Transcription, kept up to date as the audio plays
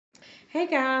Hey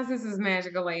guys, this is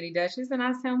Magical Lady Duchess, and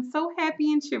I sound so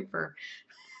happy and chipper.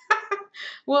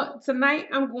 Well, tonight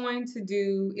I'm going to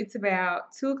do, it's about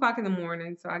 2 o'clock in the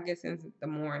morning, so I guess it's the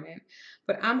morning,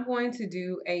 but I'm going to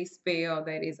do a spell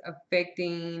that is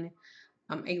affecting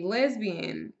a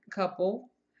lesbian couple,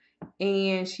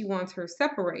 and she wants her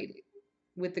separated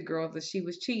with the girl that she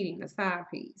was cheating, a side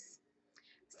piece.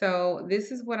 So this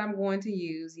is what I'm going to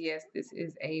use. Yes, this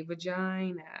is a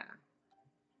vagina.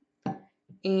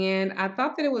 And I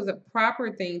thought that it was a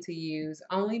proper thing to use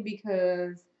only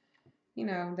because,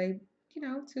 they,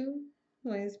 two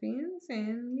lesbians,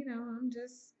 and, I'm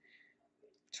just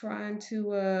trying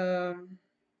to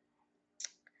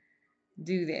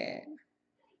do that.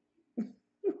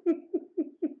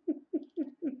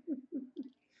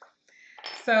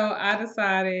 So I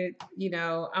decided,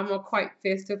 I'm a quite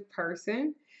festive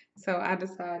person. So I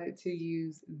decided to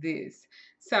use this.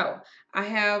 So I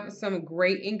have some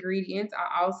great ingredients.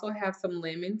 I also have some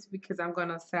lemons because I'm going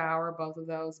to sour both of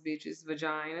those bitches'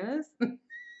 vaginas.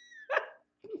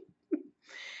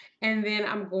 And then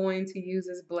I'm going to use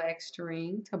this black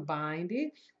string to bind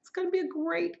it. It's going to be a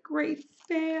great, great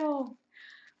spell.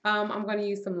 I'm going to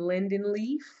use some linden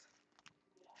leaf.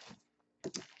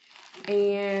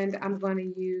 And I'm going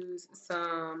to use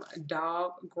some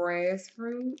dog grass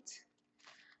fruit.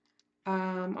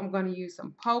 I'm going to use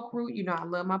some poke root. You know I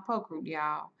love my poke root,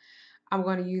 y'all. I'm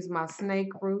going to use my snake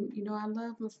root. You know I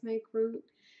love my snake root.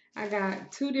 I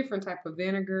got two different type of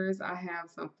vinegars. I have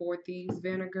some Four Thieves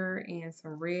vinegar and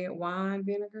some red wine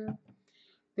vinegar.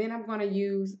 Then I'm going to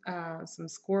use some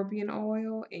scorpion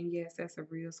oil. And yes, that's a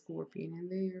real scorpion in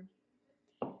there.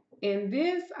 And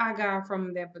this I got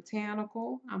from that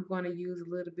botanical. I'm going to use a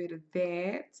little bit of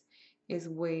that as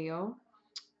well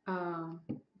um,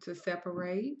 to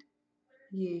separate.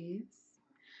 Yes.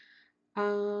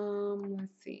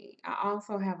 Let's see. I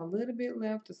also have a little bit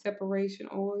left of separation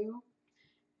oil,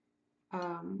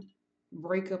 um,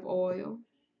 breakup oil.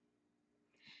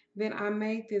 Then I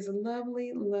made this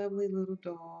lovely, lovely little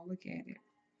doll. Look at it.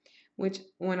 Which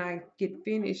when I get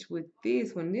finished with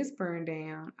this, when this burned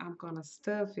down, I'm going to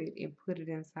stuff it and put it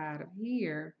inside of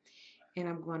here. And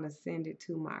I'm going to send it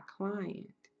to my client.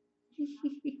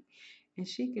 And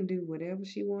she can do whatever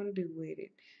she want to do with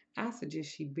it. I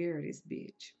suggest she bury this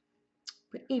bitch.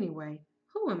 But anyway,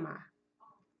 who am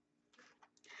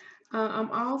I?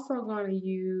 I'm also going to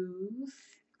use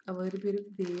a little bit of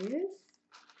this,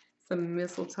 some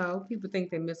mistletoe. People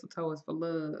think that mistletoe is for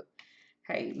love.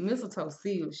 Hey, mistletoe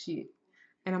seals shit.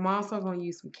 And I'm also going to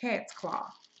use some cat's claw.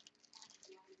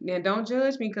 Now, don't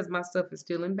judge me because my stuff is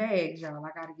still in bags, y'all.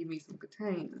 I got to give me some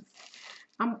containers.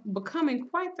 I'm becoming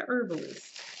quite the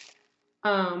herbalist.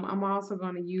 I'm also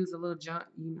going to use a little John.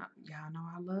 Y'all know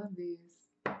I love this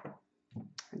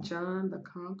John the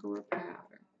Conqueror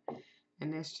powder,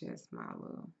 and that's just my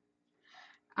little.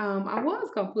 I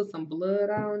was gonna put some blood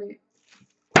on it.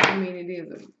 I mean, it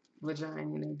is a vagina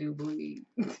and it do bleed.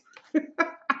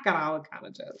 I got all kind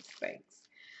of jokes. Thanks.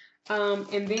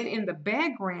 And then in the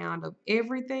background of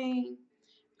everything,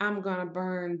 I'm gonna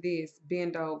burn this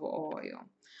bend over oil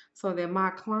so that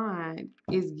my client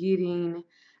is getting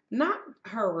not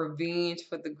her revenge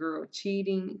for the girl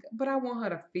cheating, but I want her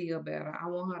to feel better. I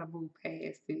want her to move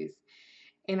past this,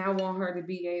 and I want her to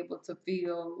be able to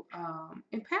feel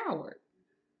empowered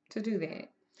to do that.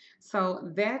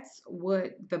 So that's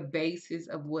what the basis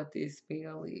of what this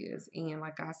spell is. And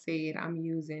like I said, I'm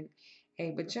using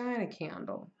a vagina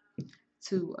candle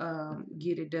to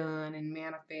get it done and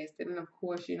manifest it. And of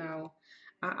course,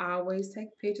 I always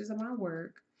take pictures of my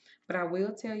work, but I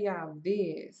will tell y'all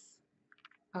this.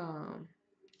 Um,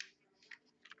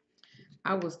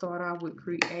 I will start off with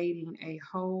creating a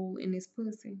hole in this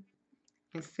pussy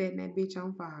and setting that bitch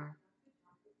on fire.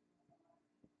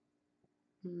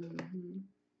 Hmm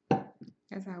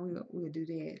That's how we'll do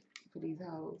that for these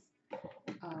hoes.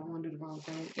 Won't do the wrong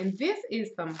thing. And this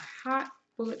is some hot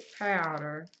foot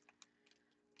powder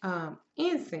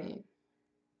incense.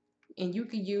 And you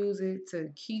can use it to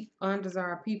keep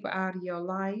undesired people out of your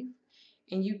life.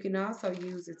 And you can also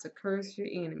use it to curse your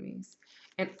enemies.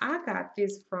 And I got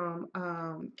this from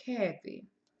Kathy,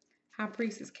 High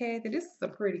Priestess Kathy. This is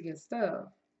some pretty good stuff.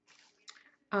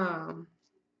 Um,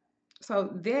 so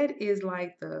that is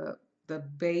like the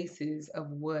basis of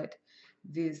what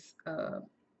this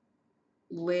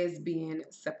lesbian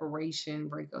separation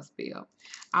breakup spell.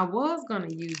 I was gonna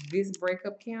use this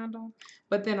breakup candle,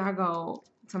 but then I go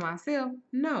to myself,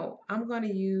 no, I'm gonna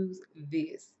use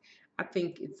this. I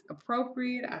think it's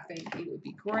appropriate. I think it would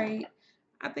be great.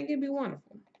 I think it'd be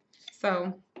wonderful.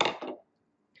 So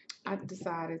I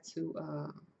decided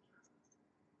to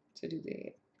do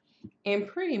that. And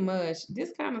pretty much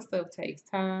this kind of stuff takes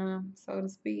time, so to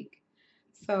speak.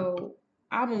 So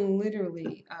I'm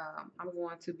literally, I'm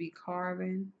going to be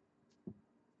carving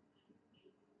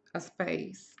a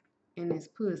space in this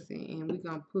pussy, and we're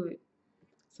gonna put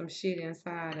some shit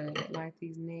inside of it, like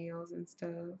these nails and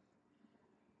stuff.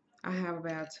 I have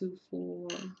about 2, 4,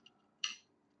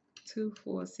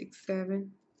 6,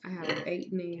 7. I have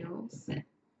 8 nails.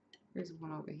 There's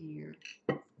one over here.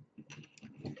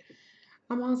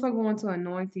 I'm also going to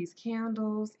anoint these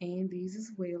candles and these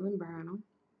as well and burn them.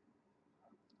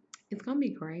 It's gonna be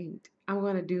great. I'm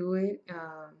gonna do it,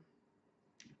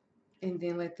 and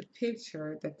then let the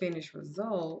picture, the finished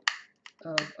result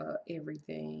of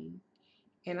everything.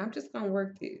 And I'm just gonna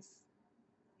work this.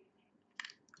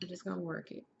 I'm just gonna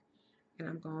work it, and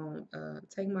I'm gonna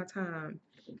take my time.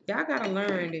 Y'all gotta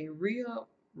learn that real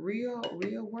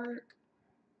work.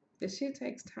 The shit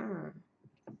takes time.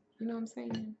 You know what I'm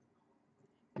saying?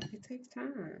 It takes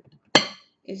time.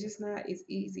 It's just not as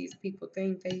easy as people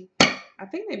think. I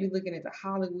think they be looking at the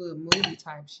Hollywood movie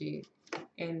type shit,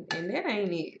 and that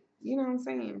ain't it. You know what I'm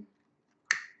saying?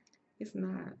 It's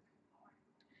not.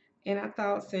 And I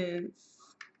thought since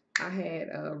I had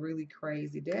a really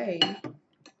crazy day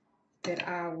that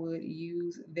I would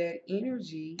use that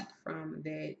energy from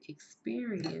that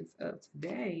experience of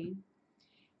today,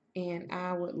 and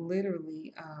I would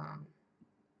literally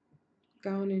go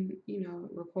on and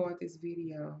record this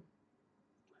video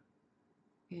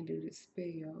and do the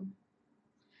spell.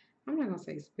 I'm not gonna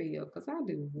say spell because I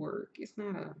do work. It's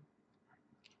not a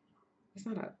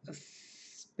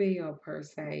spell per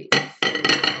se.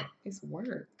 It's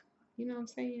work. You know what I'm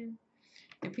saying?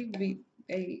 And people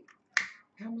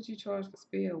how much you charge for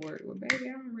spell work? Well, baby,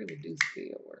 I don't really do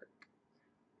spell work.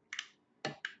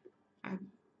 I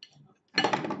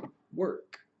do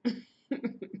work.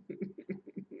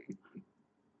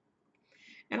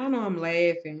 And I know I'm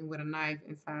laughing with a knife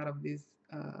inside of this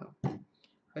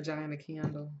vagina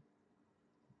candle.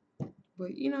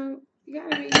 But you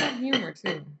gotta have humor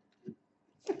too.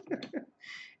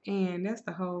 And that's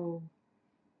the whole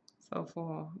so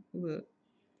far. Look,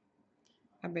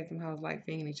 I bet them hoes like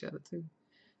feeding each other too.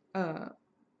 Uh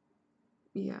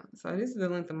yeah, so this is the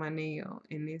length of my nail,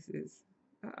 and this is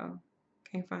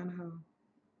can't find a hole.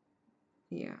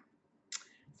 Yeah.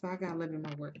 So I got a little bit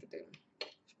more work to do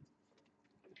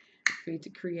for it to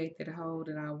create that hole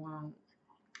that I want.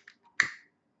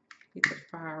 Get the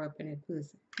fire up in that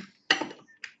pussy.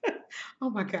 Oh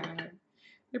my God.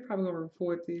 They're probably gonna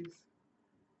report this.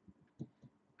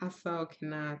 I so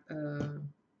cannot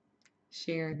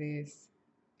share this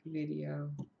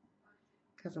video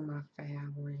because of my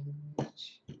foul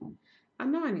language. I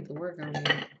know I need to work on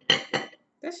it.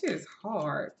 That shit is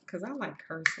hard because I like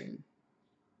cursing.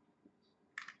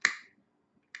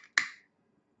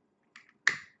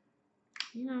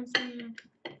 You know what I'm saying?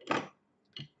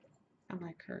 I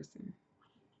like cursing.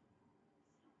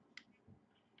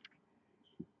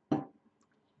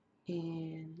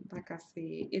 And like I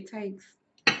said, it takes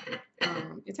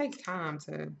time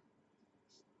to.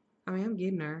 I mean, I'm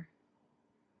getting there.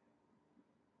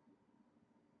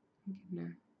 I'm getting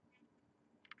there.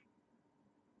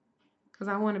 Because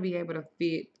I want to be able to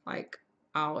fit like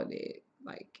all of it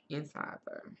like inside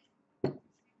there.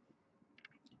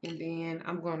 And then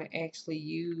I'm going to actually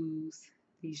use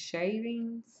these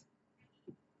shavings.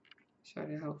 Show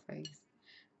the whole face.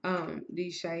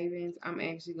 These shavings, I'm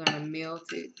actually going to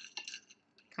melt it.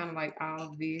 Kind of like all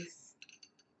of this.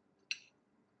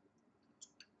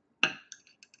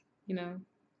 And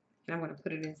I'm going to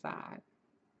put it inside.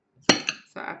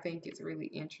 So I think it's really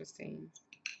interesting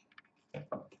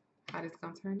how this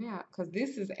going to turn out. Because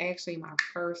this is actually my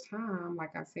first time,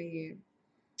 like I said,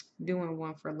 doing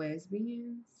one for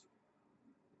lesbians.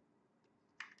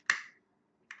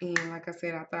 And like I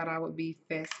said, I thought I would be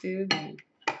festive and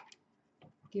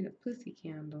get a pussy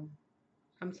candle.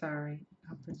 I'm sorry,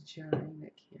 a vagina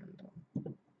candle.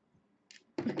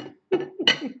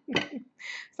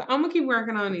 So I'm gonna keep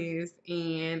working on this,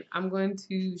 and I'm going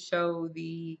to show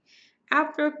the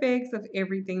after effects of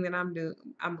everything that I'm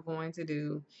going to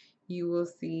do. You will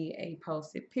see a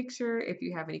posted picture. If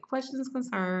you have any questions,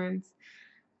 concerns,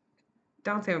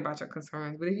 don't tell me about your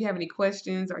concerns, but if you have any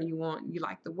questions or you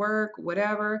like the work,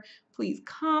 whatever, please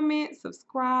comment,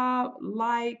 subscribe,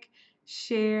 like,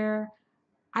 share.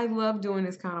 I love doing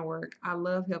this kind of work. I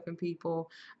love helping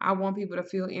people. I want people to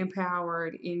feel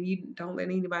empowered, and you don't let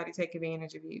anybody take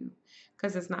advantage of you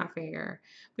because it's not fair.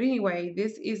 But anyway,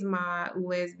 this is my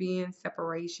lesbian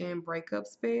separation breakup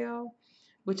spell,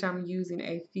 which I'm using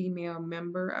a female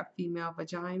member, a female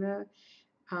vagina.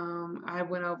 I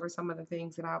went over some of the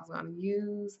things that I was going to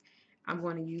use. I'm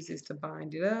going to use this to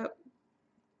bind it up.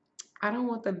 I don't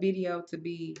want the video to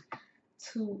be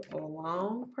too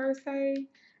long per se,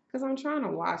 because I'm trying to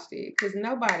watch it, because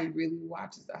nobody really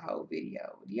watches the whole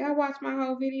video. Do y'all watch my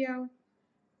whole video?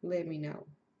 Let me know.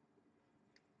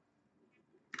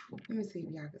 Let me see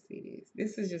if y'all can see this.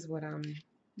 This is just what I'm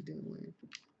doing.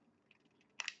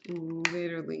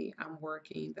 Literally, I'm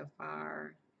working the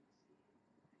fire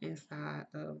inside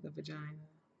of the vagina.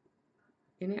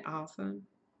 Isn't it awesome?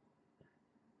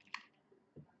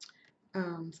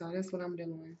 So that's what I'm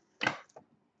doing.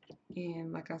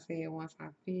 And like I said, once I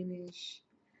finish,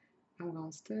 I'm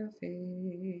gonna stuff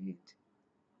it.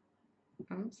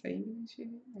 I'm saving shit.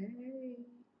 Hey.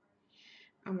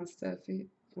 I'm gonna stuff it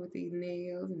with these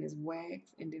nails and this wax,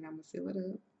 and then I'm gonna seal it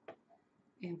up.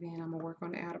 And then I'm gonna work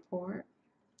on the outer part.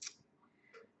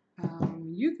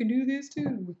 You can do this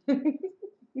too.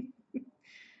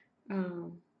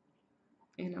 um,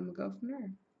 and I'm gonna go from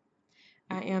there.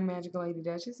 I am Magical Lady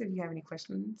Duchess. If you have any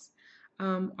questions,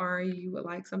 or you would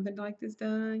like something like this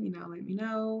done, let me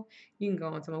know. You can go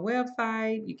onto my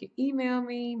website. You can email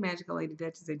me,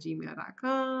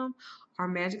 magicalladyduchess@gmail.com or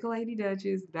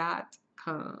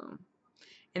magicalladyduchess.com.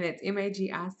 And that's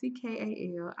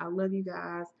MAGICKAL. I love you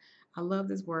guys. I love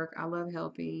this work. I love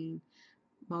helping.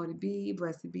 Molded be,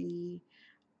 blessed be,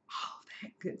 all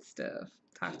that good stuff.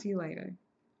 Talk to you later.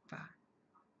 Bye.